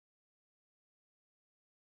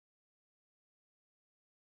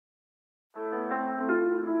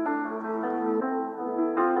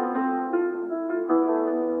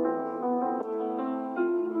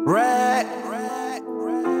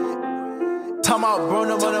talking about bro,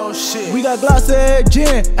 no money on shit. We got Glocks and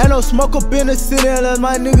gin. Ain't no smoke up in the city unless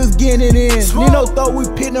my niggas getting it in. Need no thought, we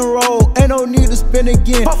pit and roll. Ain't no need to spin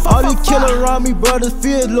again. All these killers around me, brothers,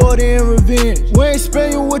 fear loyalty and revenge. We ain't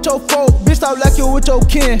spend you with your folk. Bitch, stop like you with your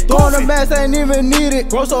kin. Throwing the mask, ain't even needed.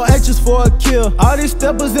 Bro, so anxious for a kill. All these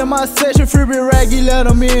steppers in my section, free be raggy, let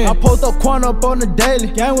them in. I post a corner up on the daily.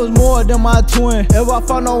 Gang was more than my twin. If I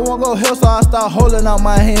find no one go hell, so I start holding out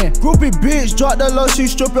my hand. Groupie bitch, drop the low, she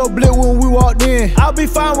strip your blick when we walked in. I'll be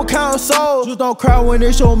fine with counting souls. Just don't cry when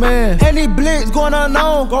it's your man. Any blitz going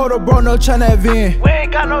unknown, go to bro, no China Vin. We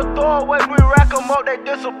ain't got no throwaways, we rack them up, they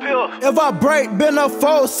disappear. If I break, been a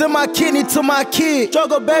foe, send my kidney to my kid.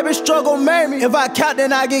 Struggle, baby, struggle, made me. If I count,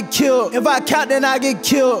 then I get killed. If I count, then I get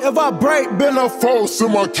killed. If I break, been a foe,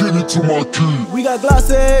 send my kidney to my kid. We got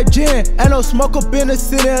Glocks and gin. Ain't no smoke up in the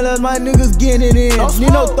city unless my niggas getting it in.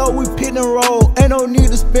 Need no thought, we pit and roll. Ain't no need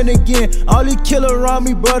to spin again. All these killers around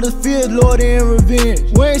me, brothers, fear loyalty and revenge.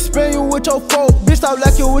 We ain't spend you with your folk. Bitch, stop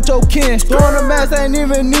like you with your kin. Throwing the mask, ain't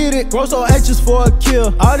even needed. Bro, so anxious for a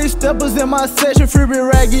kill. All these steppers in my section, free be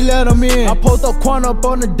raggy, let them in. I post a corner up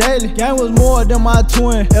on the daily. Gang was more than my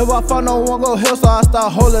twin. If I find no one go hell, so I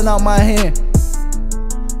start holding out my hand.